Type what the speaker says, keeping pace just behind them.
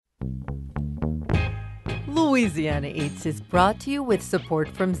Louisiana Eats is brought to you with support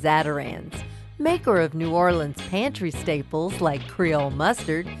from Zatarain's, maker of New Orleans pantry staples like Creole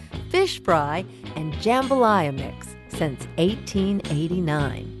mustard, fish fry, and jambalaya mix since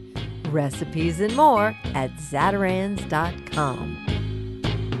 1889. Recipes and more at Zatarains.com.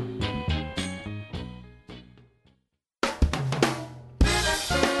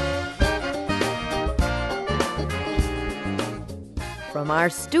 From our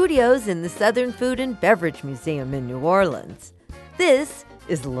studios in the Southern Food and Beverage Museum in New Orleans, this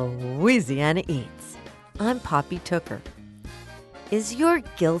is Louisiana Eats. I'm Poppy Tooker. Is your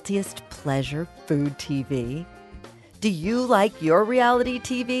guiltiest pleasure food TV? Do you like your reality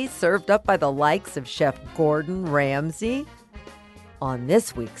TV served up by the likes of Chef Gordon Ramsay? On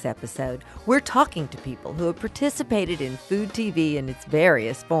this week's episode, we're talking to people who have participated in food TV in its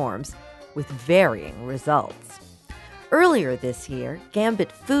various forms with varying results. Earlier this year,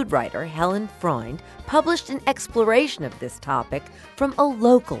 Gambit food writer Helen Freund published an exploration of this topic from a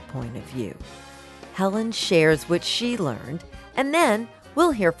local point of view. Helen shares what she learned, and then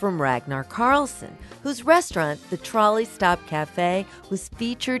we'll hear from Ragnar Carlson, whose restaurant, the Trolley Stop Cafe, was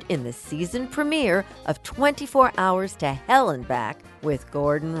featured in the season premiere of 24 Hours to Hell and Back with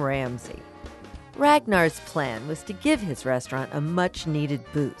Gordon Ramsay. Ragnar's plan was to give his restaurant a much-needed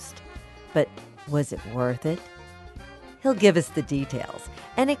boost. But was it worth it? He'll give us the details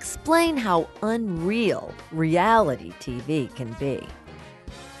and explain how unreal reality TV can be.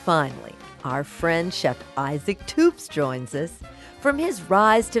 Finally, our friend Chef Isaac Toups joins us. From his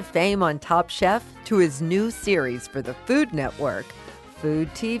rise to fame on Top Chef to his new series for the Food Network, Food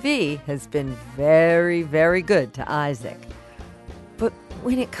TV has been very, very good to Isaac. But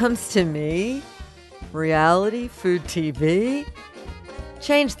when it comes to me, reality food TV?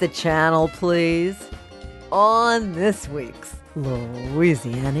 Change the channel, please. On this week's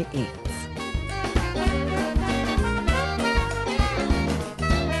Louisiana Eats.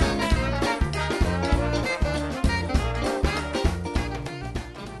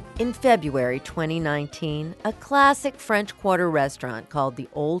 In February 2019, a classic French Quarter restaurant called the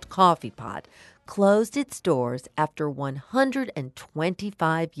Old Coffee Pot closed its doors after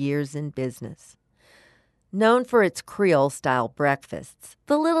 125 years in business. Known for its Creole-style breakfasts,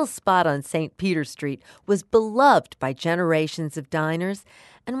 the little spot on St. Peter Street was beloved by generations of diners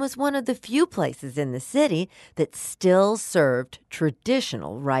and was one of the few places in the city that still served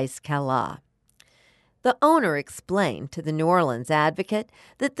traditional rice cala. The owner explained to the New Orleans Advocate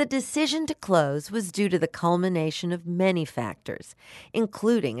that the decision to close was due to the culmination of many factors,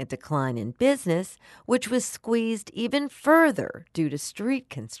 including a decline in business, which was squeezed even further due to street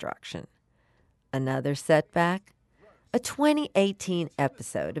construction. Another setback? A 2018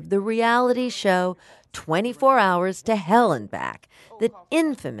 episode of the reality show 24 Hours to Hell and Back that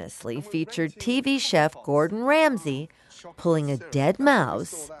infamously featured TV chef Gordon Ramsay pulling a dead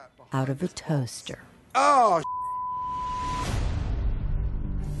mouse out of a toaster. Oh,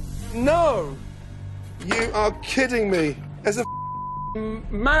 no! You are kidding me. There's a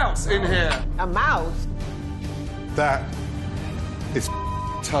mouse in here. A mouse? That is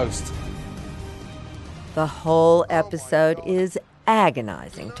toast. The whole episode is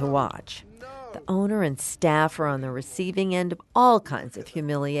agonizing to watch. The owner and staff are on the receiving end of all kinds of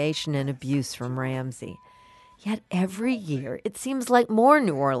humiliation and abuse from Ramsay. Yet every year, it seems like more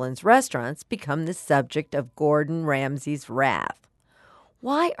New Orleans restaurants become the subject of Gordon Ramsay's wrath.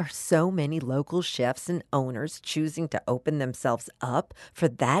 Why are so many local chefs and owners choosing to open themselves up for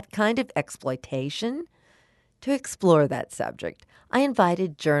that kind of exploitation? To explore that subject, I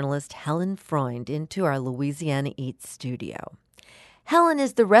invited journalist Helen Freund into our Louisiana Eats studio. Helen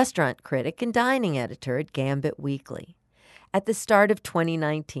is the restaurant critic and dining editor at Gambit Weekly. At the start of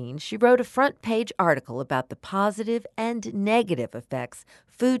 2019, she wrote a front-page article about the positive and negative effects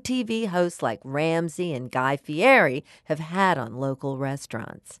food TV hosts like Ramsay and Guy Fieri have had on local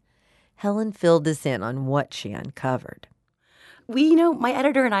restaurants. Helen filled us in on what she uncovered. My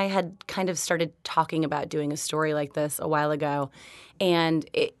editor and I had kind of started talking about doing a story like this a while ago, and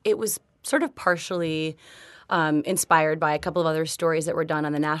it was sort of partially inspired by a couple of other stories that were done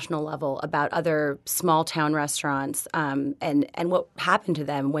on the national level about other small-town restaurants and what happened to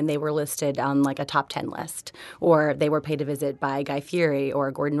them when they were listed on like a top 10 list or they were paid a visit by Guy Fieri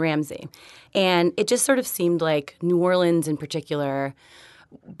or Gordon Ramsay. And it just sort of seemed like New Orleans in particular,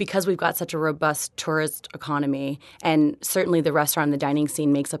 because we've got such a robust tourist economy, and certainly the restaurant and the dining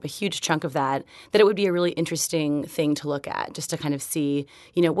scene makes up a huge chunk of that, that it would be a really interesting thing to look at, just to kind of see,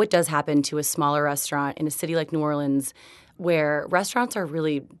 what does happen to a smaller restaurant in a city like New Orleans where restaurants are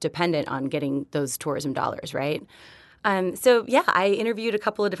really dependent on getting those tourism dollars, right? So I interviewed a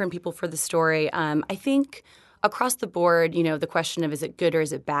couple of different people for the story. I think across the board, the question of is it good or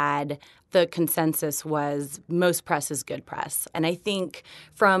is it bad, the consensus was most press is good press. And I think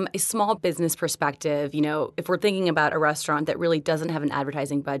from a small business perspective, if we're thinking about a restaurant that really doesn't have an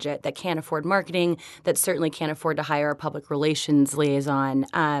advertising budget, that can't afford marketing, that certainly can't afford to hire a public relations liaison,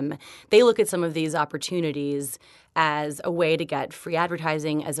 they look at some of these opportunities as a way to get free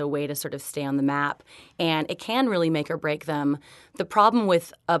advertising, as a way to sort of stay on the map. And it can really make or break them. The problem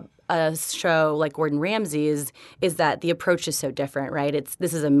with a show like Gordon Ramsay's is that the approach is so different, right?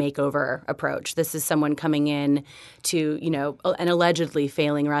 This is a makeover approach. This is someone coming in to, an allegedly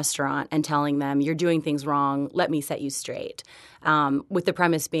failing restaurant and telling them, you're doing things wrong, let me set you straight. With the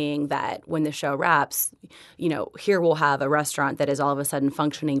premise being that when the show wraps, here we'll have a restaurant that is all of a sudden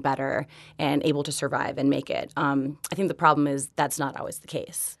functioning better and able to survive and make it. I think the problem is that's not always the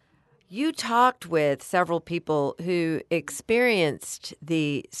case. You talked with several people who experienced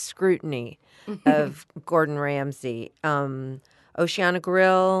the scrutiny of Gordon Ramsay. Oceana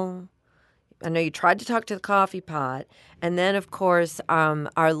Grill, I know you tried to talk to the Coffee Pot. And then, of course,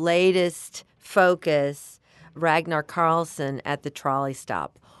 our latest focus, Ragnar Carlson at the trolley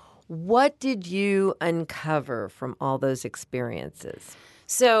stop. What did you uncover from all those experiences?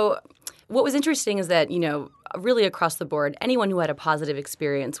 So what was interesting is that, really across the board, anyone who had a positive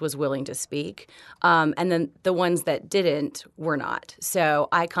experience was willing to speak. And then the ones that didn't were not. So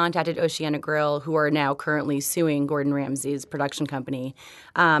I contacted Oceana Grill, who are now currently suing Gordon Ramsay's production company.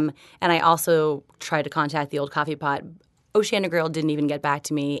 And I also tried to contact the Old Coffee Pot. Oceana Grill didn't even get back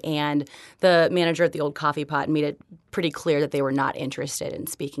to me, and the manager at the Old Coffee Pot made it pretty clear that they were not interested in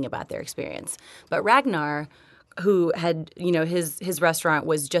speaking about their experience. But Ragnar, who had, his restaurant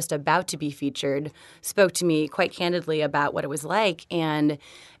was just about to be featured, spoke to me quite candidly about what it was like. And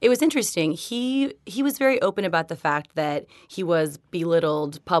it was interesting. He was very open about the fact that he was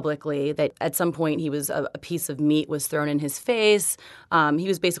belittled publicly, that at some point he was a piece of meat was thrown in his face. He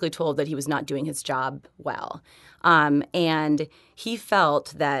was basically told that he was not doing his job well. And he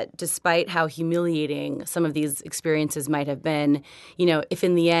felt that despite how humiliating some of these experiences might have been, if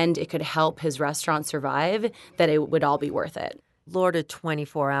in the end it could help his restaurant survive, that it would all be worth it. Lord, a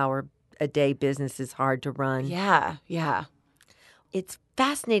 24-hour-a-day business is hard to run. Yeah. It's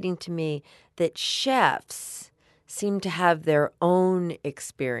fascinating to me that chefs seem to have their own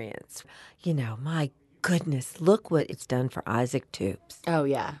experience. My goodness, look what it's done for Isaac Toups. Oh,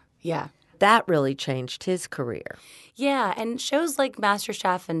 yeah. That really changed his career. Yeah, and shows like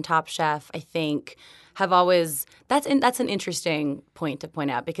MasterChef and Top Chef, I think, have always that's an interesting point to point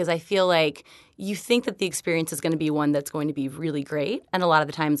out, because I feel like you think that the experience is going to be one that's going to be really great, and a lot of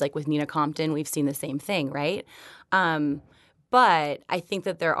the times, like with Nina Compton, we've seen the same thing, right? But I think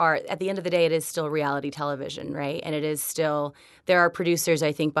that at the end of the day, it is still reality television, right? And it is still, there are producers,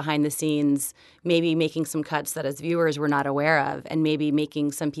 I think, behind the scenes, maybe making some cuts that as viewers we're not aware of, and maybe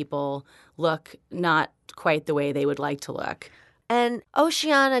making some people look not quite the way they would like to look. And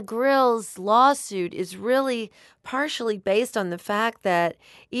Oceana Grill's lawsuit is really partially based on the fact that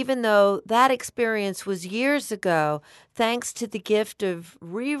even though that experience was years ago, thanks to the gift of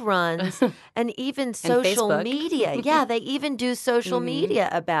reruns and even social media. Yeah, they even do social media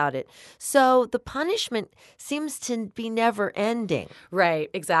about it. So the punishment seems to be never ending.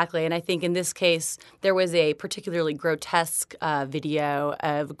 Right, exactly. And I think in this case, there was a particularly grotesque video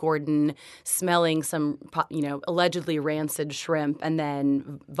of Gordon smelling some, allegedly rancid shrimp and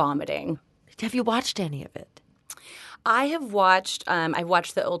then vomiting. Have you watched any of it? I have watched. I've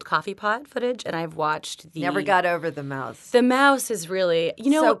watched the Old Coffee Pot footage, and I've watched the. Never got over the mouse. The mouse is really,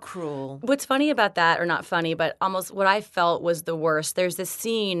 so cruel. What's funny about that, or not funny, but almost what I felt was the worst. There's this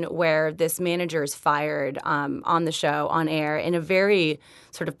scene where this manager is fired on the show, on air, in a very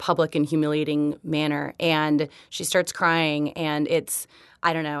sort of public and humiliating manner, and she starts crying, and it's.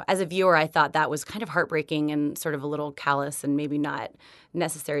 I don't know. As a viewer, I thought that was kind of heartbreaking and sort of a little callous and maybe not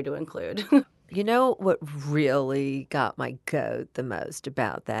necessary to include. You know what really got my goat the most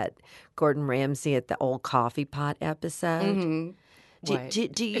about that Gordon Ramsay at the Old Coffee Pot episode?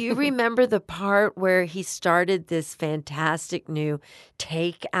 Mm-hmm. Do you remember the part where he started this fantastic new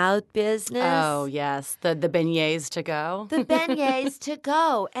takeout business? Oh, yes. The beignets to go. The beignets to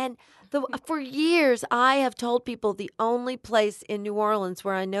go. And for years, I have told people the only place in New Orleans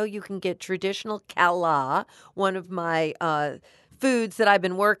where I know you can get traditional cala, one of my foods that I've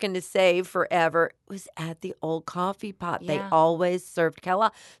been working to save forever was at the Old Coffee Pot. They always served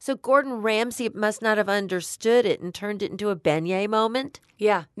Kellogg. So Gordon Ramsay must not have understood it and turned it into a beignet moment.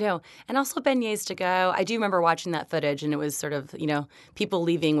 Yeah, no. And also beignets to go. I do remember watching that footage, and it was sort of, people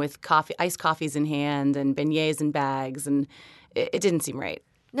leaving with iced coffees in hand and beignets in bags, and it didn't seem right.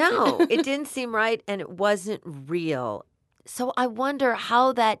 No, it didn't seem right, and it wasn't real. So I wonder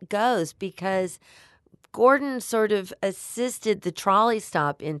how that goes, because Gordon sort of assisted the trolley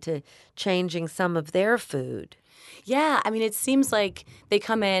stop into changing some of their food. Yeah, I mean, it seems like they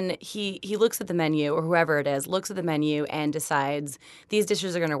come in, he looks at the menu, or whoever it is, looks at the menu and decides these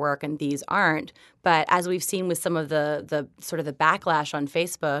dishes are going to work and these aren't. But as we've seen with some of the sort of the backlash on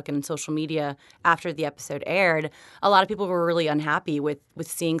Facebook and social media after the episode aired, a lot of people were really unhappy with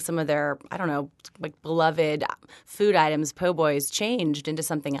seeing some of their, I don't know, like beloved food items, po' boys, changed into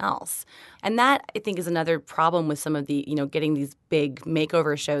something else. And that, I think, is another problem with some of the, getting these big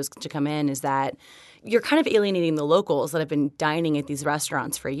makeover shows to come in, is that you're kind of alienating the locals that have been dining at these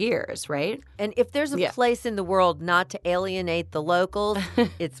restaurants for years, right? And if there's a place in the world not to alienate the locals,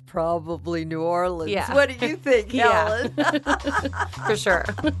 it's probably New Orleans. Yeah. What do you think, Helen? For sure.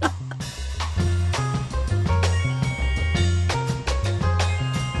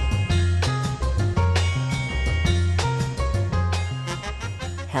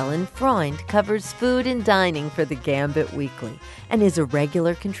 Helen Freund covers food and dining for the Gambit Weekly and is a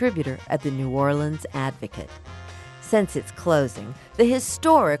regular contributor at the New Orleans Advocate. Since its closing, the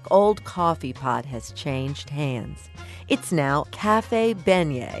historic Old Coffee Pot has changed hands. It's now Cafe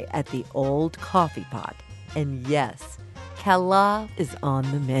Beignet at the Old Coffee Pot. And yes, Kellogg is on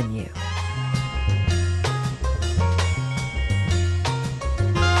the menu.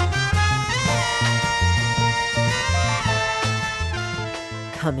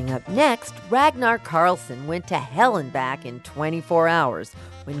 Coming up next, Ragnar Carlson went to hell and back in 24 hours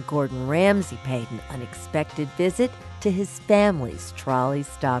when Gordon Ramsay paid an unexpected visit to his family's Trolley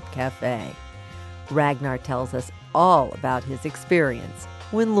Stop Cafe. Ragnar tells us all about his experience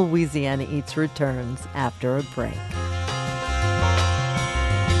when Louisiana Eats returns after a break.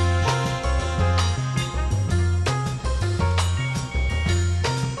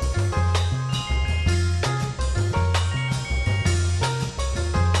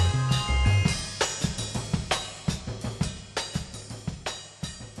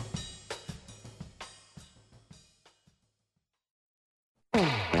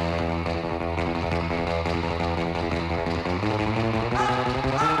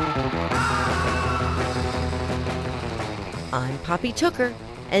 I'm Poppy Tooker,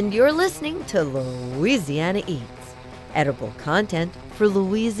 and you're listening to Louisiana Eats, edible content for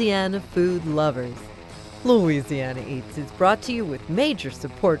Louisiana food lovers. Louisiana Eats is brought to you with major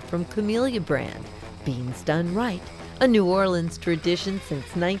support from Camellia Brand, beans done right, a New Orleans tradition since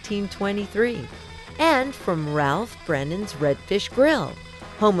 1923, and from Ralph Brennan's Redfish Grill,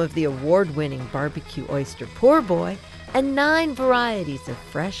 home of the award-winning barbecue oyster poor boy and 9 varieties of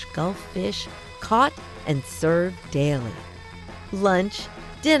fresh Gulf fish caught and served daily. Lunch,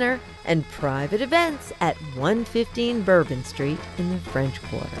 dinner, and private events at 115 Bourbon Street in the French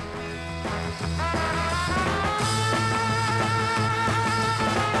Quarter.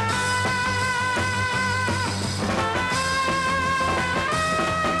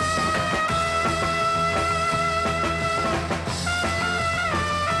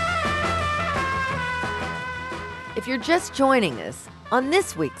 If you're just joining us, on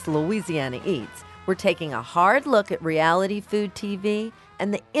this week's Louisiana Eats, we're taking a hard look at reality food TV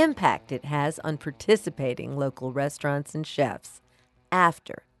and the impact it has on participating local restaurants and chefs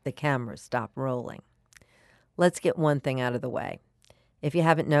after the cameras stop rolling. Let's get one thing out of the way. If you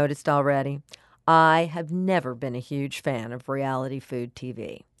haven't noticed already, I have never been a huge fan of reality food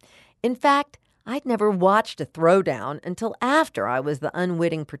TV. In fact, I'd never watched a throwdown until after I was the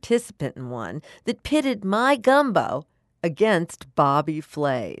unwitting participant in one that pitted my gumbo against Bobby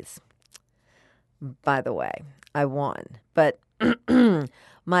Flay's. By the way, I won, but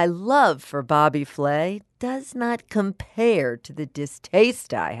my love for Bobby Flay does not compare to the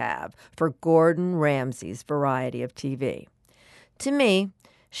distaste I have for Gordon Ramsay's variety of TV. To me,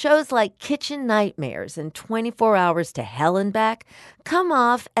 shows like Kitchen Nightmares and 24 Hours to Hell and Back come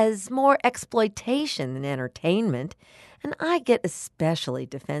off as more exploitation than entertainment, and I get especially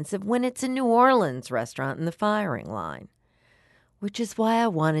defensive when it's a New Orleans restaurant in the firing line. Which is why I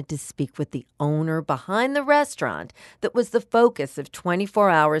wanted to speak with the owner behind the restaurant that was the focus of 24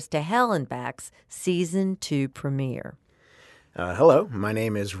 Hours to Hell and Back's Season 2 premiere. Hello, my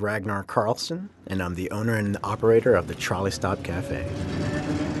name is Ragnar Carlson, and I'm the owner and operator of the Trolley Stop Cafe.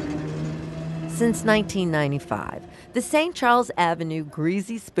 Since 1995, The St. Charles Avenue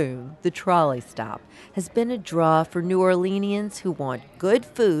Greasy Spoon, the trolley stop, has been a draw for New Orleanians who want good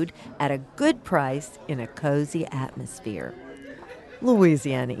food at a good price in a cozy atmosphere.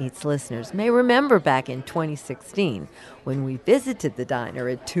 Louisiana Eats listeners may remember back in 2016 when we visited the diner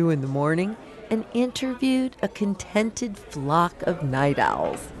at 2 in the morning and interviewed a contented flock of night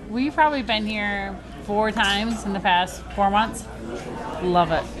owls. We've probably been here 4 times in the past 4 months.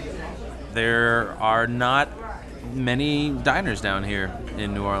 Love it. There are not many diners down here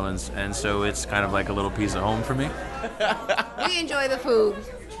in New Orleans, and so it's kind of like a little piece of home for me. We enjoy the food.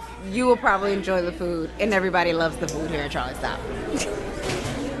 You will probably enjoy the food, and everybody loves the food here at Charlie Stop.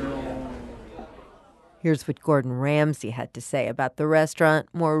 Here's what Gordon Ramsay had to say about the restaurant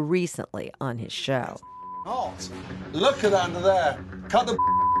more recently on his show. Hot. Look at that under there. Cut the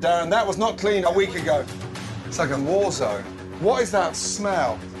down. That was not clean a week ago. It's like a war zone. What is that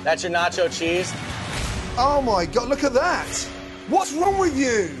smell? That's your nacho cheese. Oh my God, look at that. What's wrong with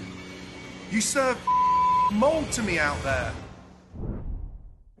you? You serve mold to me out there.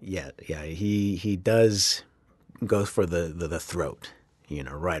 Yeah, he does go for the throat,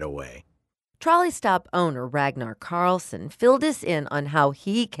 right away. Trolley Stop owner Ragnar Carlson filled us in on how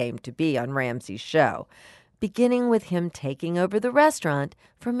he came to be on Ramsay's show, beginning with him taking over the restaurant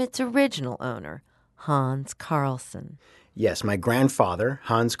from its original owner, Hans Carlson. Yes, my grandfather,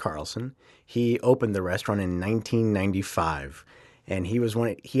 Hans Carlson, he opened the restaurant in 1995. And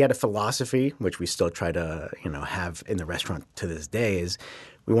he had a philosophy, which we still try to, have in the restaurant to this day, is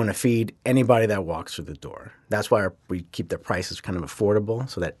we want to feed anybody that walks through the door. That's why we keep the prices kind of affordable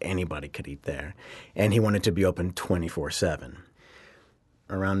so that anybody could eat there. And he wanted to be open 24/7.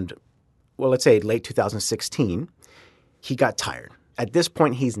 Around, let's say late 2016, he got tired. At this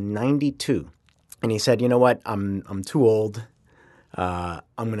point, he's 92. And he said, you know what, I'm too old. I'm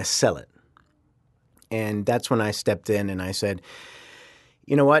going to sell it. And that's when I stepped in and I said,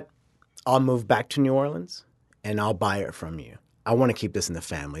 you know what? I'll move back to New Orleans and I'll buy it from you. I want to keep this in the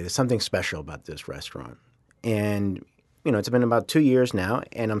family. There's something special about this restaurant. And, it's been about 2 years now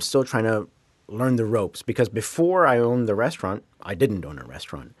and I'm still trying to learn the ropes because before I owned the restaurant, I didn't own a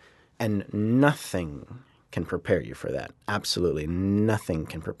restaurant. And nothing can prepare you for that. Absolutely nothing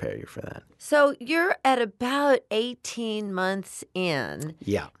can prepare you for that. So you're at about 18 months in.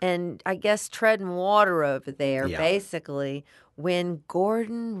 Yeah. And I guess treading water over there, Yeah. basically, when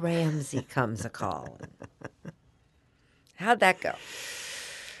Gordon Ramsay comes a-calling. How'd that go?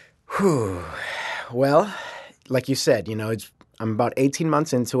 Whew. Well, like you said, I'm about 18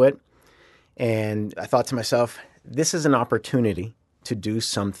 months into it. And I thought to myself, this is an opportunity to do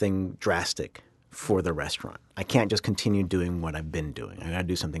something drastic for the restaurant. I can't just continue doing what I've been doing. I got to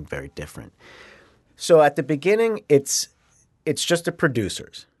do something very different. So at the beginning, it's just the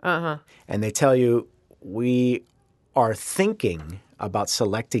producers. Uh-huh. And they tell you, we are thinking about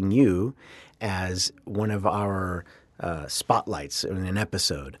selecting you as one of our spotlights in an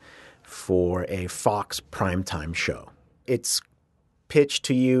episode for a Fox primetime show. It's pitched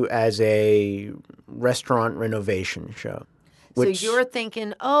to you as a restaurant renovation show. So you're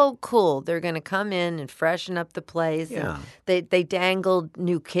thinking, oh, cool, they're going to come in and freshen up the place. Yeah. And they dangled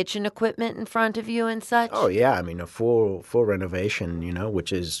new kitchen equipment in front of you and such? Oh, yeah. I mean, a full renovation,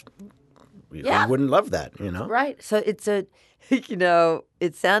 which is, Yeah. who wouldn't love that, Right. So it's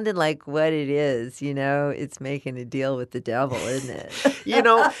it sounded like what it is, it's making a deal with the devil, isn't it?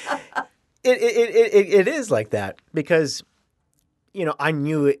 It is like that because, I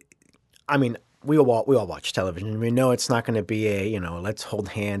knew it. I mean, we all watch television. We know it's not going to be a, let's hold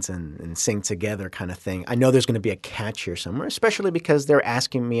hands and sing together kind of thing. I know there's going to be a catch here somewhere, especially because they're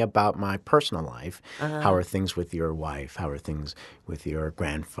asking me about my personal life. Uh-huh. How are things with your wife? How are things with your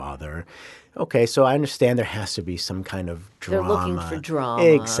grandfather? Okay, so I understand there has to be some kind of drama. They're looking for drama.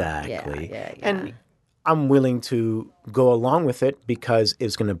 Exactly. Yeah. And I'm willing to go along with it because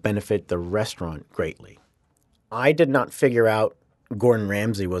it's going to benefit the restaurant greatly. I did not figure out Gordon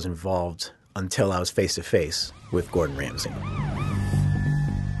Ramsay was involved until I was face-to-face with Gordon Ramsay.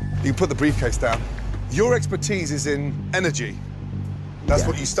 You can put the briefcase down. Your expertise is in energy. That's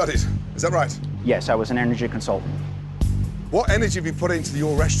what you studied. Is that right? Yes, I was an energy consultant. What energy have you put into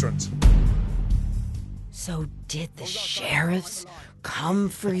your restaurant? So did the sheriffs come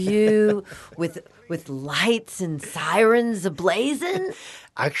for you with lights and sirens ablazing?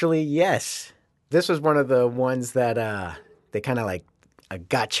 Actually, yes. This was one of the ones that they kind of like a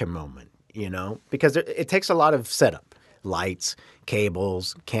gotcha moment. Because it takes a lot of setup, lights,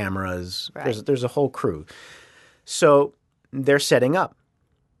 cables, cameras. Right. There's a whole crew. So they're setting up.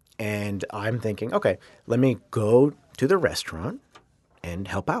 And I'm thinking, okay, let me go to the restaurant and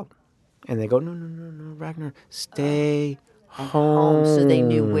help out. And they go, no, Ragnar, stay home. So they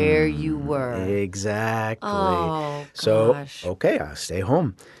knew where you were. Exactly. Oh, So, gosh. okay, I'll stay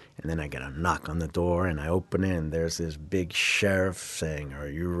home. And then I get a knock on the door, and I open it, and there's this big sheriff saying, "Are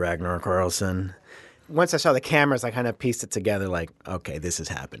you Ragnar Carlson?" Once I saw the cameras, I kind of pieced it together like, okay, this is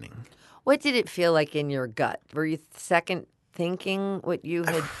happening. What did it feel like in your gut? Were you second thinking what you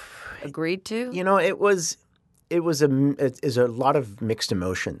had agreed to? You know, it was a lot of mixed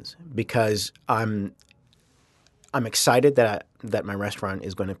emotions because I'm excited that my restaurant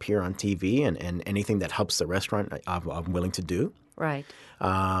is going to appear on TV and anything that helps the restaurant, I'm willing to do. Right.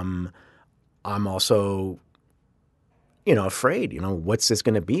 I'm also, afraid. What's this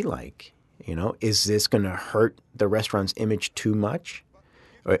going to be like? Is this going to hurt the restaurant's image too much,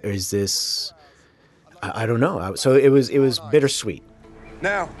 or is this? I don't know. So it was bittersweet.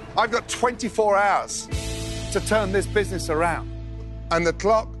 Now, I've got 24 hours to turn this business around. And the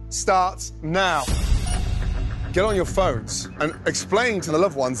clock starts now. Get on your phones and explain to the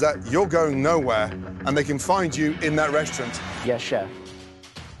loved ones that you're going nowhere and they can find you in that restaurant. Yes, chef.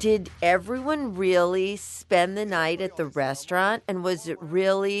 Did everyone really spend the night at the restaurant? And was it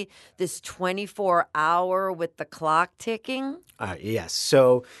really this 24-hour with the clock ticking? Yes.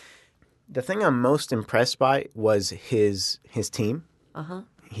 So the thing I'm most impressed by was his team. Uh-huh.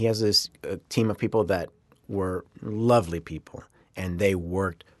 He has this team of people that were lovely people, and they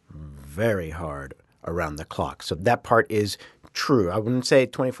worked very hard around the clock. So that part is true. I wouldn't say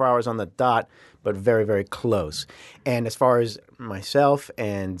 24 hours on the dot, but very, very close. And as far as myself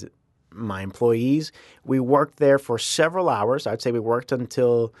and my employees, we worked there for several hours. I'd say we worked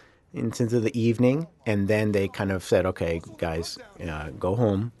until into the evening, and then they kind of said, okay, guys, go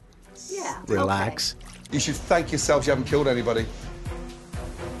home, relax. Okay. You should thank yourselves you haven't killed anybody.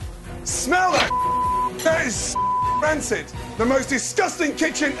 Smell that! That is rancid. The most disgusting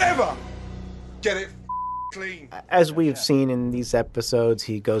kitchen ever. Get it clean. As we've seen in these episodes,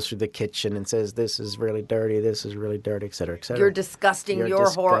 he goes through the kitchen and says, this is really dirty, et cetera, et cetera. You're disgusting. You're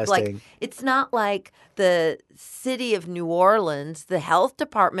horrible. Like, disgusting. it's not like the city of New Orleans, the health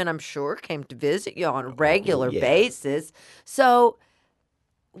department, I'm sure, came to visit you on a regular basis. So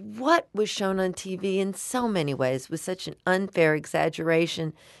what was shown on TV in so many ways was such an unfair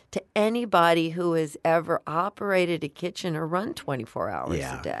exaggeration to anybody who has ever operated a kitchen or run 24 hours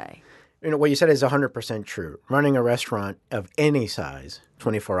a day. What you said is 100% true. Running a restaurant of any size,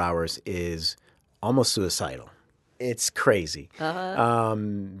 24 hours, is almost suicidal. It's crazy.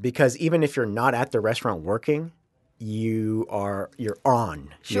 Because even if you're not at the restaurant working, you're on.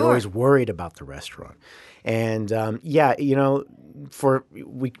 Sure. You're always worried about the restaurant. And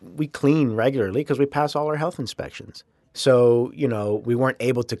we clean regularly because we pass all our health inspections. So, we weren't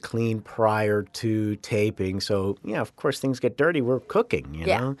able to clean prior to taping. So, of course, things get dirty. We're cooking, you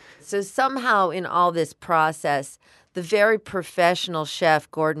know? So somehow in all this process, the very professional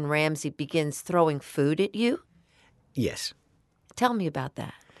chef, Gordon Ramsay, begins throwing food at you? Yes. Tell me about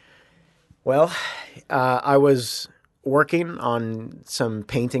that. Well, I was working on some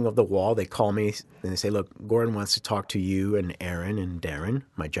painting of the wall. They call me and they say, look, Gordon wants to talk to you and Aaron and Darren,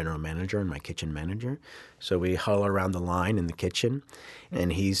 my general manager and my kitchen manager. So we huddle around the line in the kitchen,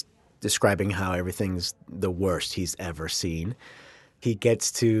 and he's describing how everything's the worst he's ever seen. He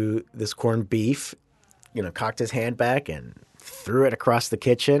gets to this corned beef, cocked his hand back and threw it across the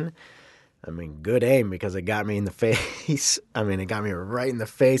kitchen. I mean, good aim because it got me in the face. It got me right in the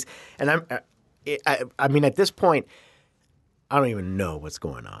face. And at this point, I don't even know what's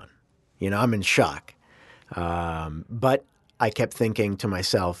going on. I'm in shock. But I kept thinking to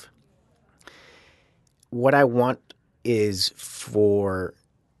myself, what I want is for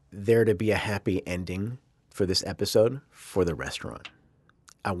there to be a happy ending for this episode for the restaurant.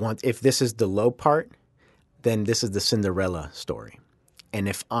 If this is the low part, then this is the Cinderella story. And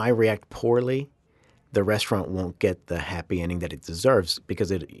if I react poorly, the restaurant won't get the happy ending that it deserves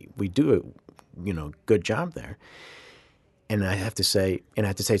because we do a good job there. And I have to say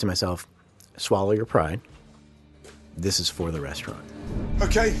to myself, swallow your pride. This is for the restaurant.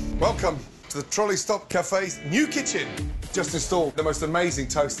 Okay, welcome to the Trolley Stop Cafe's new kitchen. Just installed the most amazing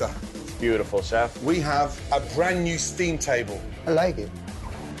toaster. Beautiful, chef. We have a brand new steam table. I like it.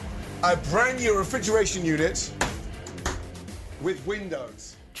 A brand new refrigeration unit with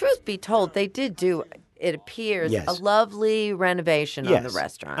windows. Truth be told, they did do, it appears, a lovely renovation on the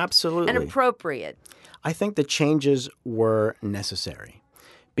restaurant. Absolutely. And appropriate. I think the changes were necessary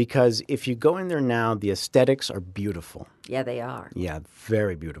because if you go in there now, the aesthetics are beautiful. Yeah, they are. Yeah,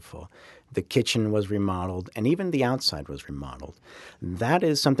 very beautiful. The kitchen was remodeled, and even the outside was remodeled. That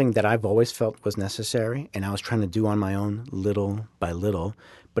is something that I've always felt was necessary, and I was trying to do on my own little by little,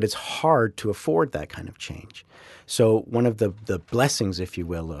 but it's hard to afford that kind of change. So one of the blessings, if you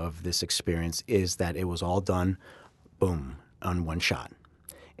will, of this experience is that it was all done, boom, on one shot.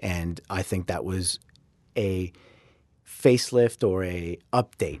 And I think that was a facelift or a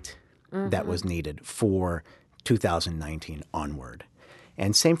update that was needed for 2019 onward.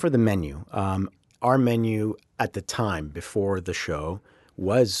 And same for the menu. Our menu at the time before the show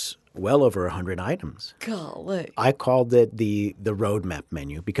was well over 100 items. Golly. I called it the roadmap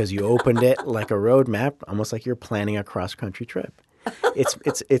menu because you opened it like a roadmap, almost like you're planning a cross-country trip.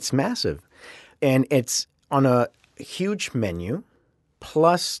 It's massive. And it's on a huge menu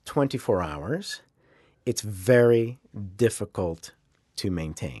plus 24 hours. It's very difficult to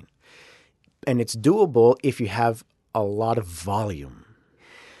maintain. And it's doable if you have a lot of volume.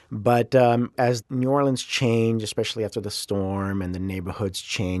 But as New Orleans changed, especially after the storm and the neighborhoods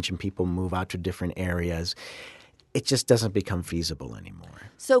change and people move out to different areas, it just doesn't become feasible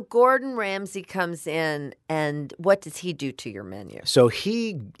anymore. So Gordon Ramsay comes in, and what does he do to your menu? So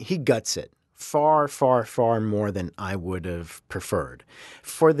he guts it far, far, far more than I would have preferred.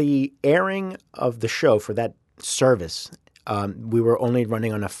 For the airing of the show, for that service, we were only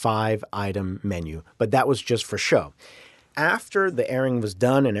running on a 5-item menu, but that was just for show. After the airing was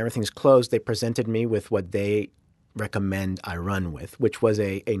done and everything's closed, they presented me with what they recommend I run with, which was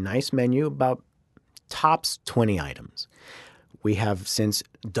a nice menu, about tops 20 items. We have since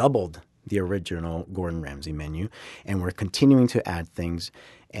doubled the original Gordon Ramsay menu, and we're continuing to add things.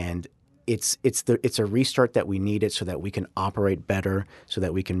 And it's a restart that we needed so that we can operate better, so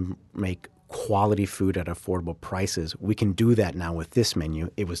that we can make quality food at affordable prices. We can do that now with this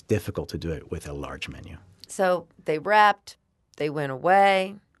menu. It was difficult to do it with a large menu. So they wrapped, they went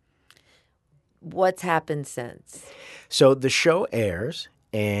away. What's happened since? So the show airs,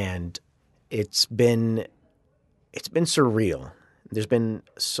 and it's been surreal. There's been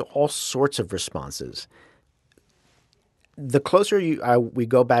all sorts of responses. The closer we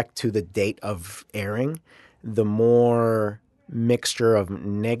go back to the date of airing, the more mixture of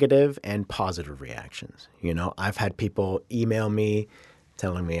negative and positive reactions. You know, I've had people email me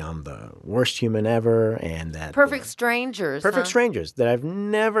telling me I'm the worst human ever, and that Perfect strangers that I've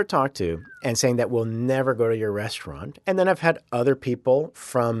never talked to, and saying that we'll never go to your restaurant. And then I've had other people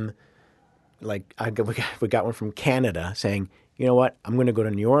from, like, we got one from Canada saying, you know what, I'm going to go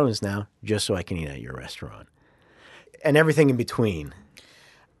to New Orleans now just so I can eat at your restaurant. And everything in between.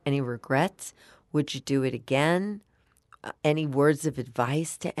 Any regrets? Would you do it again? Any words of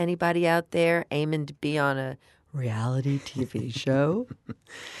advice to anybody out there aiming to be on a reality TV show?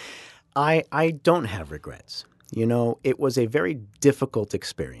 I don't have regrets. You know, it was a very difficult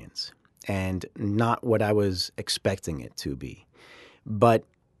experience and not what I was expecting it to be. But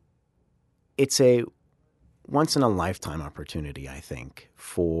it's a once-in-a-lifetime opportunity, I think,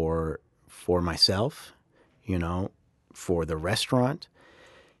 for myself, you know, for the restaurant.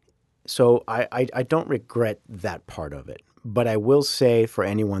 So I don't regret that part of it. But I will say for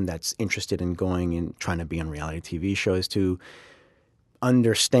anyone that's interested in going and trying to be on reality TV shows to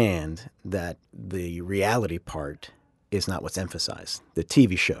understand that the reality part is not what's emphasized. The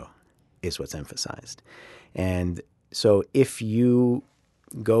TV show is what's emphasized. And so if you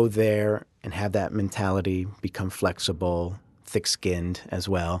go there and have that mentality, become flexible, thick-skinned as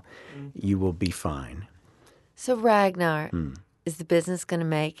well, you will be fine. So Ragnar, is the business going to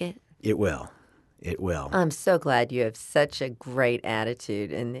make it? It will. It will. I'm so glad you have such a great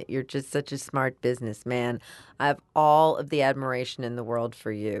attitude and that you're just such a smart businessman. I have all of the admiration in the world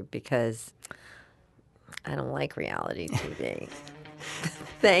for you because I don't like reality TV.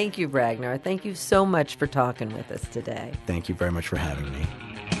 Thank you, Ragnar. Thank you so much for talking with us today. Thank you very much for having me.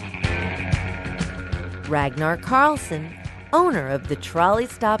 Ragnar Carlson, owner of the Trolley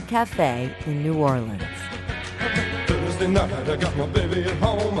Stop Cafe in New Orleans. Thursday night, I got my baby at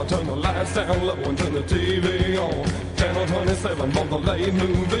home. I turn the lights down low and turn the TV on. Channel 27 on the late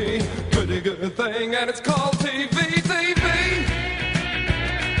movie. Pretty good thing, and it's called TV.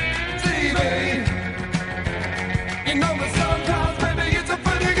 You know that sometimes, baby, it's a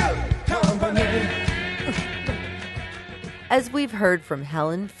pretty good company. As we've heard from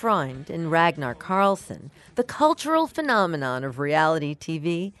Helen Freund and Ragnar Carlson, the cultural phenomenon of reality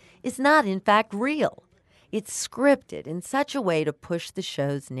TV is not in fact real. It's scripted in such a way to push the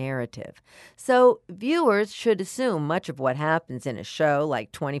show's narrative. So viewers should assume much of what happens in a show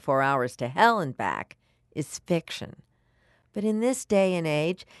like 24 Hours to Hell and Back is fiction. But in this day and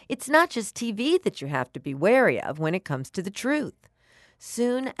age, it's not just TV that you have to be wary of when it comes to the truth.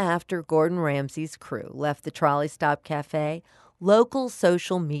 Soon after Gordon Ramsay's crew left the Trolley Stop Cafe, local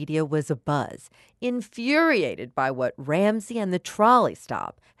social media was abuzz, infuriated by what Ramsay and the Trolley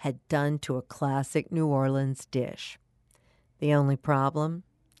Stop had done to a classic New Orleans dish. The only problem?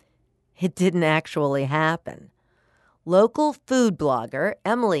 It didn't actually happen. Local food blogger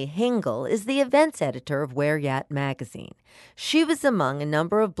Emily Hingle is the events editor of Where Yat magazine. She was among a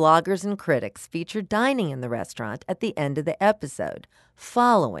number of bloggers and critics featured dining in the restaurant at the end of the episode,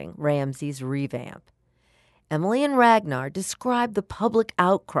 following Ramsay's revamp. Emily and Ragnar described the public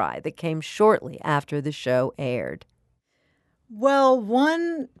outcry that came shortly after the show aired. Well,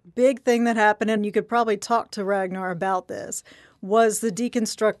 one big thing that happened, and you could probably talk to Ragnar about this, was the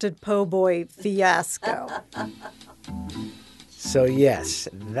deconstructed po' boy fiasco. So yes,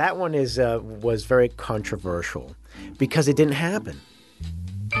 that one was very controversial because it didn't happen.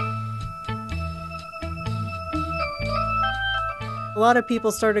 A lot of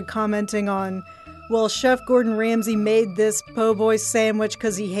people started commenting on, well, Chef Gordon Ramsay made this po' boy sandwich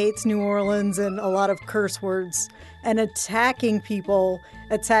because he hates New Orleans, and a lot of curse words, and attacking people,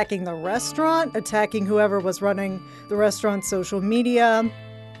 attacking the restaurant, attacking whoever was running the restaurant's social media.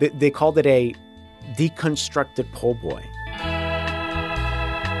 They called it a deconstructed po' boy.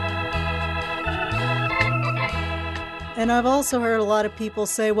 And I've also heard a lot of people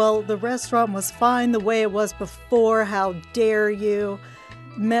say, well, the restaurant was fine the way it was before. How dare you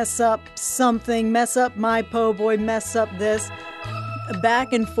mess up something, mess up my po' boy, mess up this.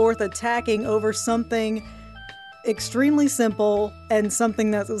 Back and forth attacking over something extremely simple and something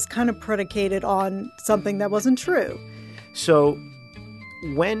that was kind of predicated on something that wasn't true. So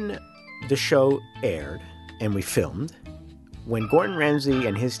when the show aired and we filmed, when Gordon Ramsay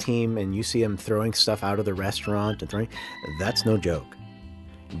and his team, and you see them throwing stuff out of the restaurant, that's no joke.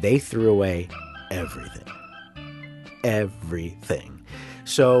 They threw away everything. Everything.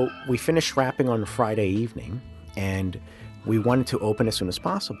 So we finished wrapping on Friday evening, and we wanted to open as soon as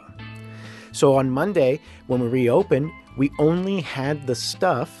possible. So on Monday, when we reopened, we only had the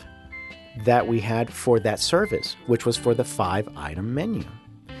stuff that we had for that service, which was for the 5-item menu.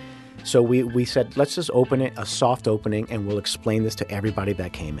 So we said, let's just open it, a soft opening, and we'll explain this to everybody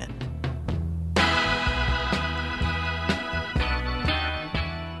that came in.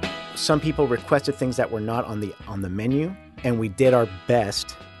 Some people requested things that were not on the menu, and we did our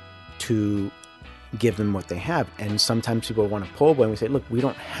best to give them what they have. And sometimes people want a po' boy, and we say, look, we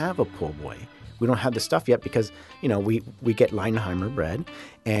don't have a po' boy. We don't have the stuff yet because, we get Leinheimer bread,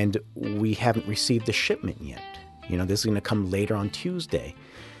 and we haven't received the shipment yet. This is going to come later on Tuesday.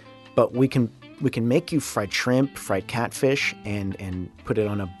 But we can make you fried shrimp, fried catfish, and put it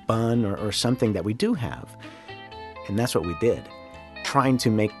on a bun or something that we do have. And that's what we did, trying to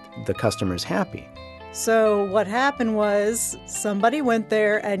make the customers happy. So what happened was somebody went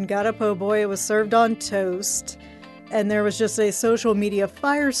there and got a po' boy. It was served on toast, and there was just a social media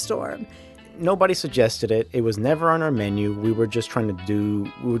firestorm. Nobody suggested it. It was never on our menu. We were just trying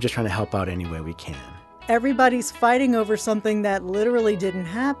to help out any way we can. Everybody's fighting over something that literally didn't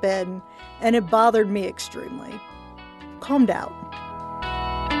happen, and it bothered me extremely. Calm down.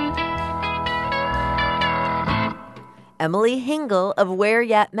 Emily Hingle of Where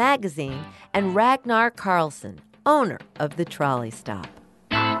Yat magazine and Ragnar Carlson, owner of the Trolley Stop.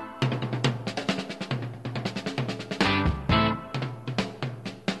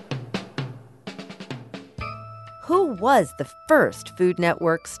 Who was the first Food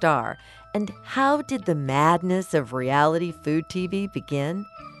Network star? And how did the madness of reality food TV begin?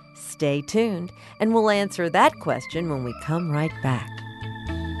 Stay tuned, and we'll answer that question when we come right back.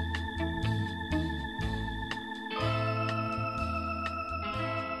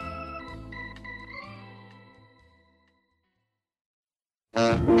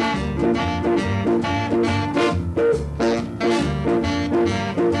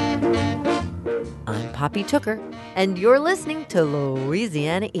 I'm Poppy Tooker, and you're listening to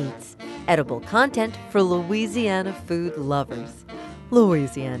Louisiana Eats, edible content for Louisiana food lovers.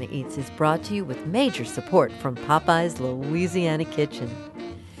 Louisiana Eats is brought to you with major support from Popeye's Louisiana Kitchen.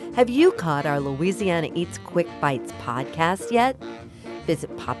 Have you caught our Louisiana Eats Quick Bites podcast yet?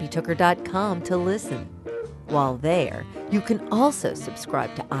 Visit poppytooker.com to listen. While there, you can also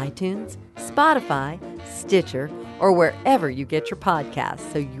subscribe to iTunes, Spotify, Stitcher, or wherever you get your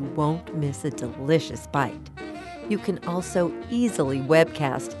podcasts so you won't miss a delicious bite. You can also easily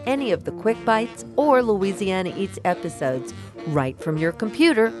webcast any of the Quick Bites or Louisiana Eats episodes right from your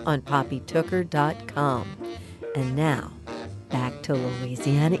computer on poppytooker.com. And now, back to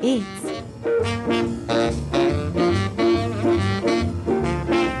Louisiana Eats.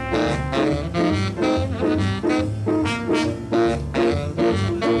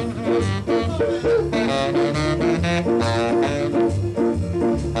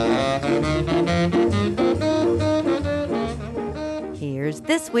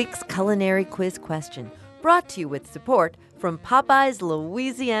 this week's culinary quiz question, brought to you with support from Popeye's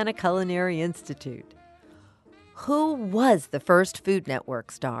Louisiana Culinary Institute. Who was the first Food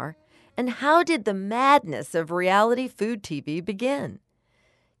Network star, and how did the madness of reality food TV begin?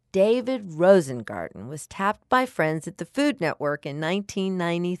 David Rosengarten was tapped by friends at the Food Network in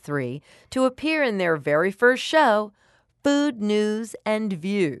 1993 to appear in their very first show, Food News and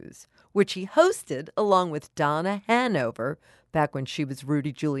Views, which he hosted along with Donna Hanover, back when she was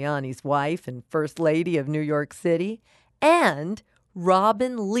Rudy Giuliani's wife and First Lady of New York City, and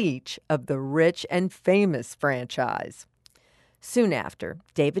Robin Leach of the Rich and Famous franchise. Soon after,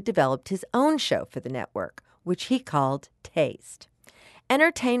 David developed his own show for the network, which he called Taste.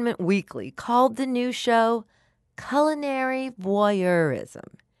 Entertainment Weekly called the new show culinary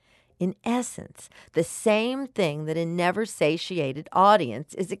voyeurism. In essence, the same thing that a never-satiated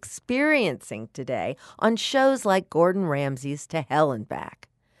audience is experiencing today on shows like Gordon Ramsay's To Hell and Back.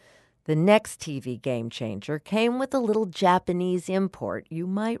 The next TV game changer came with a little Japanese import you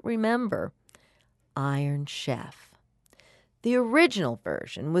might remember, Iron Chef. The original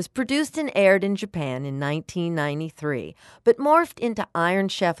version was produced and aired in Japan in 1993, but morphed into Iron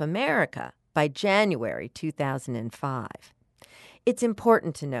Chef America by January 2005. It's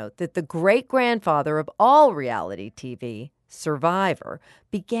important to note that the great-grandfather of all reality TV, Survivor,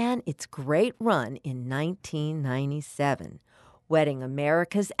 began its great run in 1997, whetting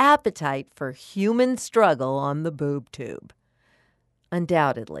America's appetite for human struggle on the boob tube.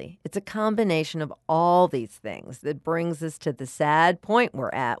 Undoubtedly, it's a combination of all these things that brings us to the sad point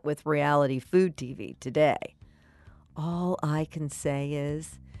we're at with reality food TV today. All I can say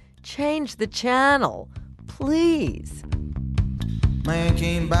is, change the channel, please. Man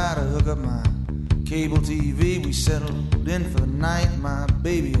came by to hook up my cable TV. We settled in for the night, my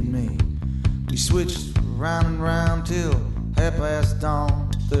baby and me. We switched round and round till dawn.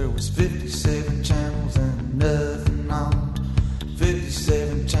 There was 57 channels and nothing on.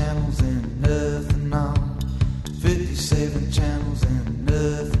 57 channels and nothing on. 57 channels and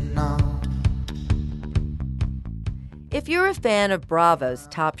nothing on. If you're a fan of Bravo's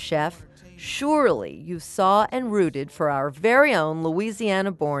Top Chef, surely you saw and rooted for our very own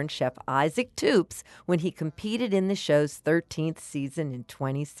Louisiana-born chef Isaac Toups when he competed in the show's 13th season in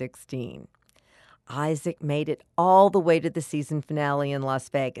 2016. Isaac made it all the way to the season finale in Las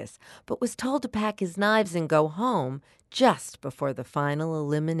Vegas, but was told to pack his knives and go home just before the final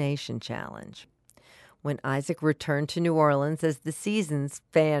elimination challenge. When Isaac returned to New Orleans as the season's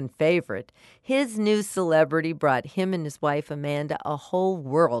fan favorite, his new celebrity brought him and his wife Amanda a whole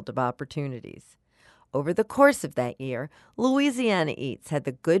world of opportunities. Over the course of that year, Louisiana Eats had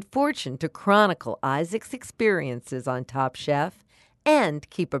the good fortune to chronicle Isaac's experiences on Top Chef and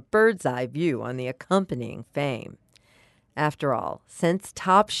keep a bird's eye view on the accompanying fame. After all, since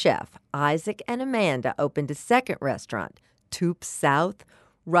Top Chef, Isaac and Amanda opened a second restaurant, Toups South,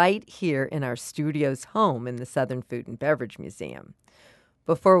 right here in our studio's home in the Southern Food and Beverage Museum.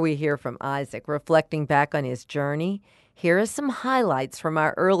 Before we hear from Isaac reflecting back on his journey, here are some highlights from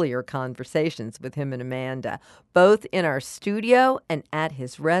our earlier conversations with him and Amanda, both in our studio and at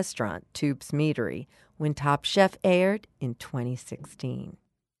his restaurant, Toups Meadery, when Top Chef aired in 2016.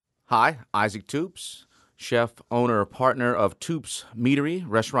 Hi, Isaac Toups, chef, owner, partner of Toups Meadery,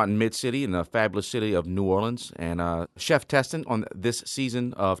 restaurant in Mid-City in the fabulous city of New Orleans, and chef testing on this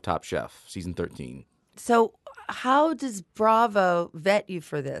season of Top Chef, season 13. So how does Bravo vet you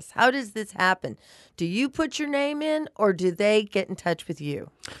for this? How does this happen? Do you put your name in, or do they get in touch with you?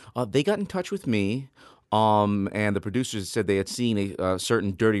 They got in touch with me, and the producers said they had seen a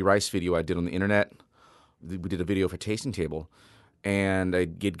certain dirty rice video I did on the internet. We did a video for Tasting Table, and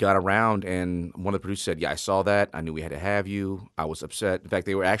it got around, and one of the producers said, yeah, I saw that. I knew we had to have you. I was upset. In fact,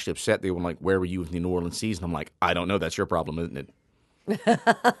 they were actually upset. They were like, where were you in the New Orleans season? I'm like, I don't know. That's your problem, isn't it?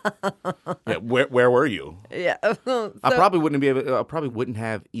 Yeah, where were you? Yeah, I probably wouldn't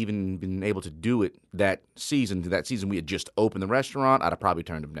have even been able to do it that season. That season we had just opened the restaurant. I'd have probably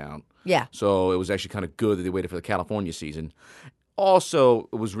turned them down. Yeah. So it was actually kind of good that they waited for the California season. Also,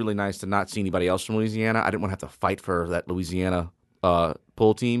 it was really nice to not see anybody else from Louisiana. I didn't want to have to fight for that Louisiana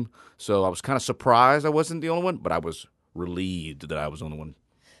pool team. So I was kind of surprised I wasn't the only one, but I was relieved that I was the only one.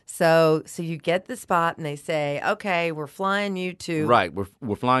 So you get the spot, and they say, "Okay, we're flying you to." Right,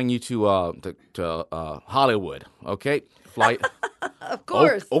 we're flying you to Hollywood. Okay, flight. Of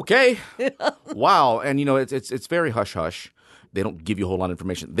course. Okay. Wow, and it's very hush hush, They don't give you a whole lot of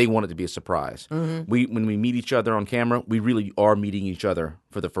information. They want it to be a surprise. Mhm. When we meet each other on camera, we really are meeting each other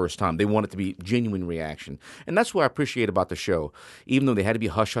for the first time. They want it to be genuine reaction. And that's what I appreciate about the show. Even though they had to be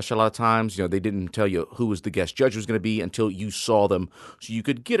hush-hush a lot of times, they didn't tell you who was the guest judge was going to be until you saw them so you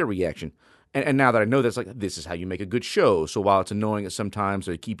could get a reaction. And now that I know that, this is how you make a good show. So while it's annoying at sometimes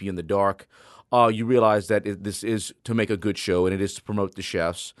or keep you in the dark, you realize that this is to make a good show, and it is to promote the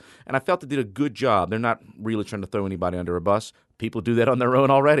chefs. And I felt they did a good job. They're not really trying to throw anybody under a bus. People do that on their own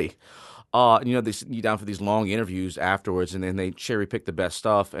already. They sit you down for these long interviews afterwards, and then they cherry pick the best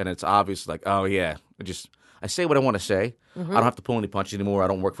stuff, and it's obvious oh, yeah, I say what I want to say. Mhm. I don't have to pull any punches anymore. I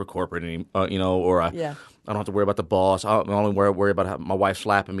don't work for corporate anymore, Yeah. I don't have to worry about the boss. I don't only worry about my wife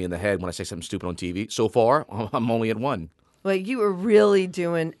slapping me in the head when I say something stupid on TV. So far, I'm only at one. Well, you are really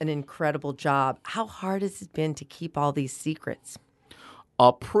doing an incredible job. How hard has it been to keep all these secrets?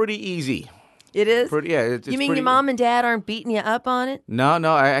 Pretty easy. It is? It's You mean pretty, your mom and dad aren't beating you up on it? No,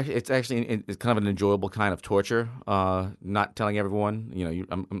 it's actually it's kind of an enjoyable kind of torture. Not telling everyone,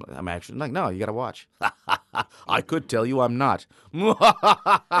 I'm actually like, no, you got to watch. I could tell you, I'm not.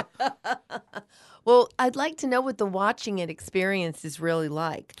 Well, I'd like to know what the watching it experience is really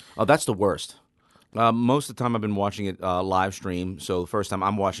like. Oh, that's the worst. Most of the time I've been watching it live stream, so the first time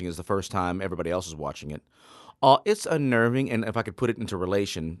I'm watching it is the first time everybody else is watching it. It's unnerving, and if I could put it into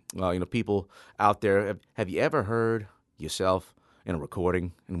relation, people out there, have you ever heard yourself in a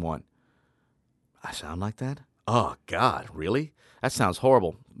recording and went, I sound like that? Oh, God, really? That sounds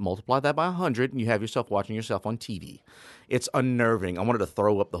horrible. Multiply that by 100, and you have yourself watching yourself on TV. It's unnerving. I wanted to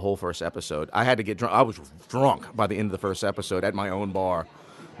throw up the whole first episode. I had to get drunk. I was drunk by the end of the first episode at my own bar.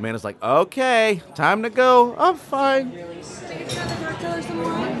 Man is like, okay, time to go. I'm fine.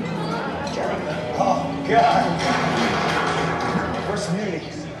 Oh, God. Where's Community?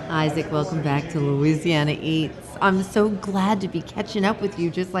 Isaac, welcome back to Louisiana Eats. I'm so glad to be catching up with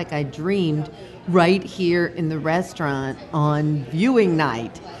you just like I dreamed right here in the restaurant on viewing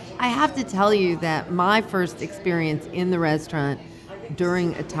night. I have to tell you that my first experience in the restaurant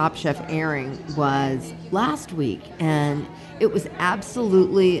during a Top Chef airing was last week, and it was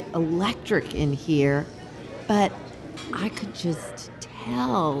absolutely electric in here, but I could just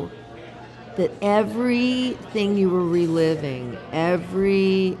tell that everything you were reliving,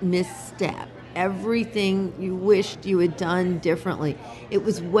 every misstep, everything you wished you had done differently, it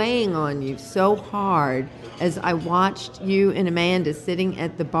was weighing on you so hard as I watched you and Amanda sitting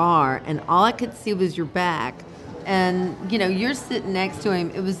at the bar, and all I could see was your back. And, you're sitting next to him.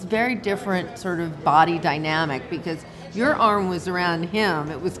 It was very different sort of body dynamic because your arm was around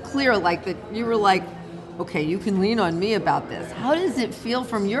him. It was clear like that you were like, okay, you can lean on me about this. How does it feel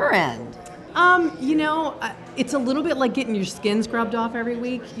from your end? It's a little bit like getting your skin scrubbed off every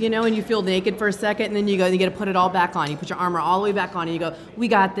week, and you feel naked for a second, and then you got to put it all back on. You put your armor all the way back on, and you go, we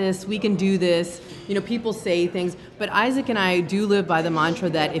got this, we can do this. People say things, but Isaac and I do live by the mantra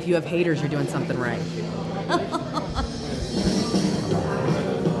that if you have haters, you're doing something right.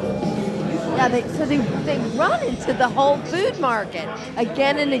 Yeah, they run into the Whole Food Market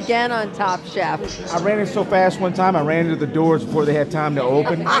again and again on Top Chef. I ran in so fast one time, I ran into the doors before they had time to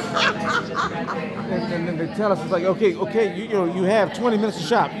open. and they tell us, it's like, okay, you have 20 minutes to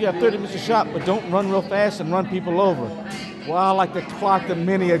shop, you have 30 minutes to shop, but don't run real fast and run people over. Well, I like to clock the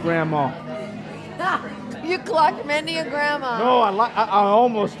many a grandma. You clocked many a grandma. No, I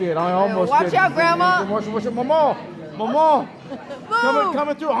almost did. Watch out, Grandma. Watch out, Mama.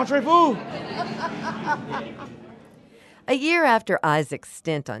 Coming through. Entrez-vous. A year after Isaac's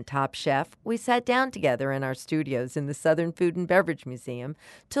stint on Top Chef, we sat down together in our studios in the Southern Food and Beverage Museum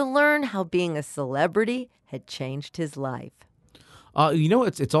to learn how being a celebrity had changed his life.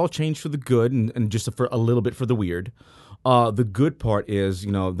 It's all changed for the good and just for a little bit for the weird. The good part is, the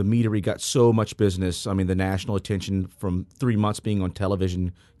meadery got so much business. I mean, the national attention from 3 months being on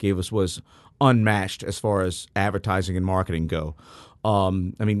television was unmatched as far as advertising and marketing go.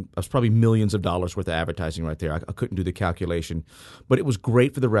 It was probably millions of dollars worth of advertising right there. I couldn't do the calculation, but it was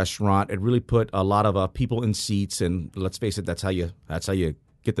great for the restaurant. It really put a lot of people in seats, and let's face it, that's how you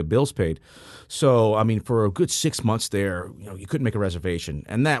get the bills paid. So, for a good 6 months there, you couldn't make a reservation,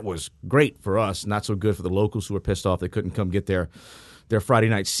 and that was great for us. Not so good for the locals who were pissed off they couldn't come get their Friday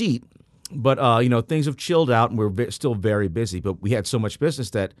night seat. But things have chilled out, and we're still very busy. But we had so much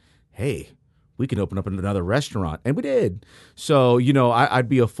business that, hey, we can open up another restaurant, and we did. So, I'd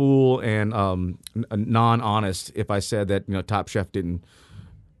be a fool and non-honest if I said that Top Chef didn't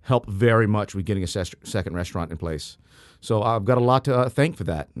helped very much with getting a second restaurant in place. So I've got a lot to thank for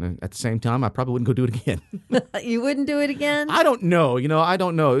that. And at the same time, I probably wouldn't go do it again. You wouldn't do it again? I don't know. I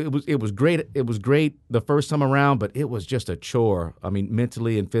don't know. It was great. It was great the first time around, but it was just a chore. I mean,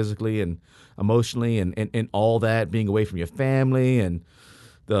 mentally and physically and emotionally and all that, being away from your family and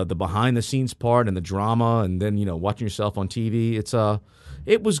the behind the scenes part and the drama, and then watching yourself on TV.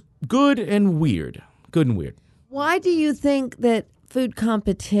 It was good and weird. Good and weird. Why do you think that food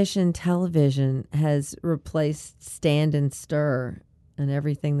competition television has replaced Stand and Stir and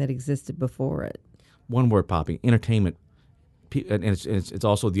everything that existed before it? One word, Poppy: entertainment. And it's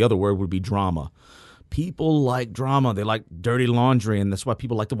also, the other word would be drama. People like drama. They like dirty laundry, and that's why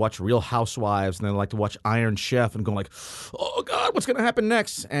people like to watch Real Housewives, and they like to watch Iron Chef and go like, oh, God, what's going to happen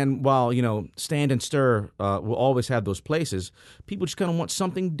next? And while, Stand and Stir will always have those places, people just kind of want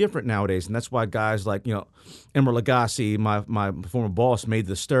something different nowadays. And that's why guys like, Emer Lagasse, my former boss, made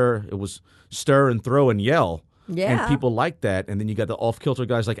the Stir. It was stir and throw and yell. Yeah. And people like that. And then you got the off-kilter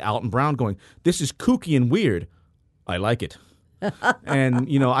guys like Alton Brown going, this is kooky and weird. I like it. And,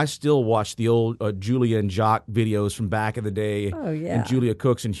 I still watch the old Julia and Jacques videos from back in the day. Oh, yeah. And Julia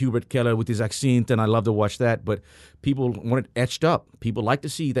Cooks and Hubert Keller with his accent, and I love to watch that. But people want it etched up. People like to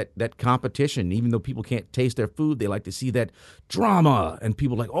see that competition. Even though people can't taste their food, they like to see that drama. And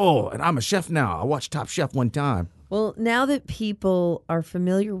people like, oh, and I'm a chef now. I watched Top Chef one time. Well, now that people are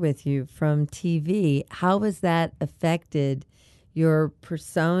familiar with you from TV, how has that affected your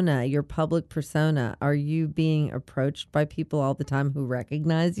persona, your public persona? Are you being approached by people all the time who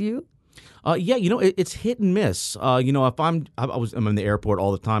recognize you? Yeah, it's hit and miss. If I'm in the airport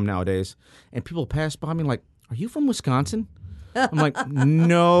all the time nowadays, and people pass by me like, "Are you from Wisconsin?" I'm like,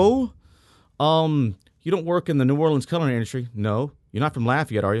 "No." You don't work in the New Orleans culinary industry? No. You're not from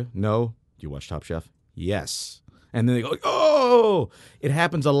Lafayette, are you? No. Do you watch Top Chef? Yes. And then they go, "Oh!" It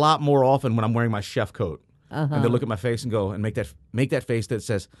happens a lot more often when I'm wearing my chef coat. Uh-huh. And they look at my face and go, and make that face that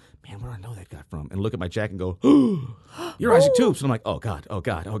says, "Man, where do I know that guy from?" And look at my jacket and go, "Oh, you're Isaac Toups." And I'm like, "Oh God, oh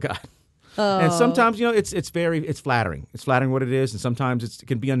God, oh God." Oh. And sometimes, it's flattering. It's flattering what it is, and sometimes it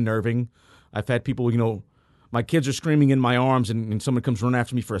can be unnerving. I've had people, my kids are screaming in my arms, and someone comes running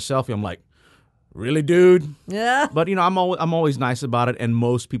after me for a selfie. I'm like, "Really, dude?" Yeah. But I'm always nice about it, and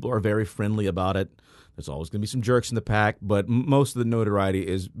most people are very friendly about it. There's always going to be some jerks in the pack, but most of the notoriety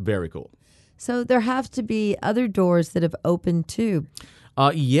is very cool. So there have to be other doors that have opened too.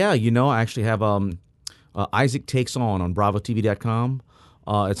 Yeah, I actually have Isaac Takes On BravoTV.com.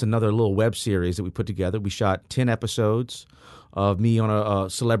 It's another little web series that we put together. We shot 10 episodes of me on a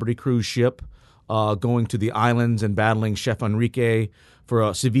celebrity cruise ship, going to the islands and battling Chef Enrique for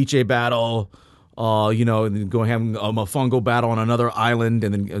a ceviche battle, and then going having a mofongo battle on another island,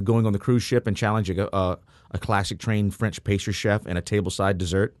 and then going on the cruise ship and challenging a classic trained French pastry chef and a tableside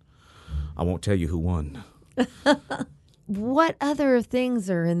dessert. I won't tell you who won. What other things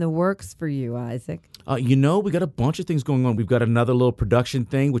are in the works for you, Isaac? We got a bunch of things going on. We've got another little production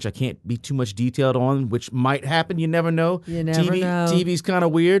thing, which I can't be too much detailed on, which might happen. You never know. You never know. TV's kind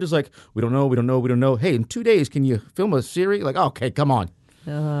of weird. It's like, we don't know. Hey, in 2 days, can you film a series? Like, okay, come on.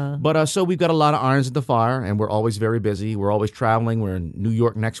 Uh-huh. But so we've got a lot of irons in the fire, and we're always very busy. We're always traveling. We're in New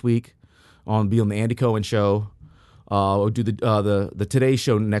York next week. Be on the Andy Cohen show. We'll do the Today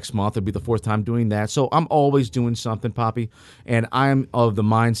Show next month. It'll be the fourth time doing that. So I'm always doing something, Poppy. And I'm of the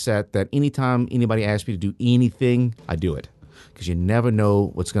mindset that anytime anybody asks me to do anything, I do it. Because you never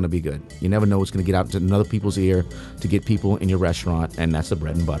know what's going to be good. You never know what's going to get out into other people's ear to get people in your restaurant. And that's the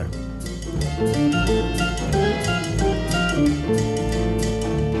bread and butter.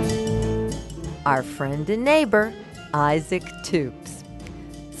 Our friend and neighbor, Isaac Toups.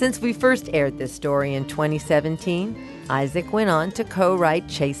 Since we first aired this story in 2017, Isaac went on to co-write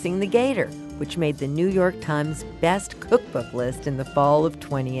Chasing the Gator, which made the New York Times Best Cookbook list in the fall of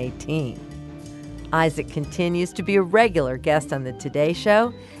 2018. Isaac continues to be a regular guest on the Today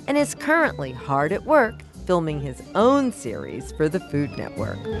Show and is currently hard at work filming his own series for the Food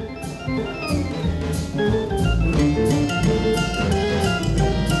Network.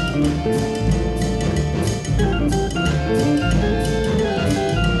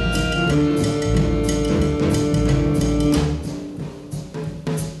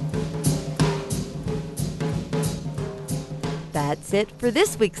 That's it for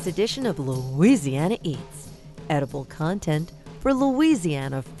this week's edition of Louisiana Eats, edible content for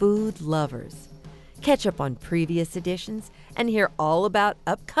Louisiana food lovers. Catch up on previous editions and hear all about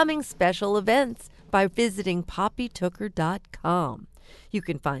upcoming special events by visiting poppytooker.com. You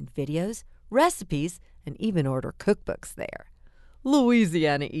can find videos, recipes, and even order cookbooks there.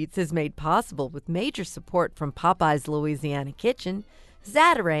 Louisiana Eats is made possible with major support from Popeye's Louisiana Kitchen,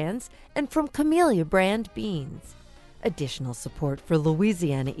 Zatarans, and from Camellia brand beans. Additional support for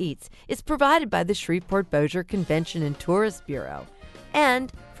Louisiana Eats is provided by the Shreveport-Bossier Convention and Tourist Bureau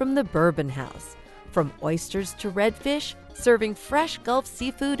and from the Bourbon House. From oysters to redfish, serving fresh Gulf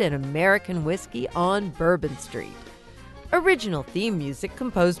seafood and American whiskey on Bourbon Street. Original theme music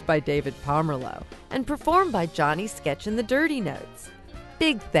composed by David Pomerleau and performed by Johnny Sketch and the Dirty Notes.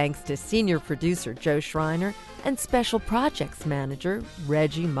 Big thanks to senior producer Joe Schreiner and special projects manager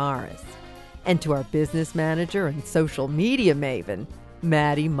Reggie Morris. And to our business manager and social media maven,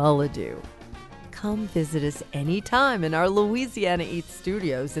 Maddie Mullidew. Come visit us anytime in our Louisiana Eats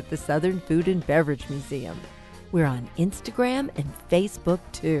studios at the Southern Food and Beverage Museum. We're on Instagram and Facebook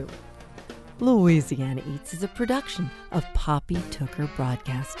too. Louisiana Eats is a production of Poppy Tooker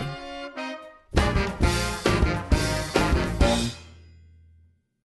Broadcasting.